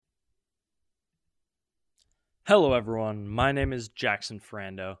Hello, everyone. My name is Jackson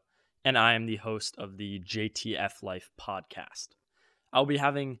Ferrando, and I am the host of the JTF Life podcast. I'll be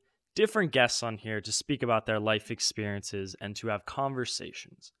having different guests on here to speak about their life experiences and to have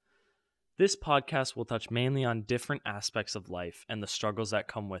conversations. This podcast will touch mainly on different aspects of life and the struggles that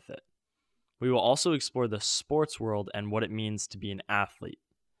come with it. We will also explore the sports world and what it means to be an athlete.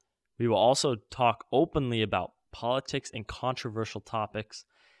 We will also talk openly about politics and controversial topics,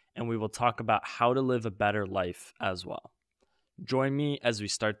 and we will talk about how to live a better life as well. Join me as we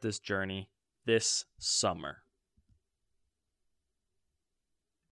start this journey this summer.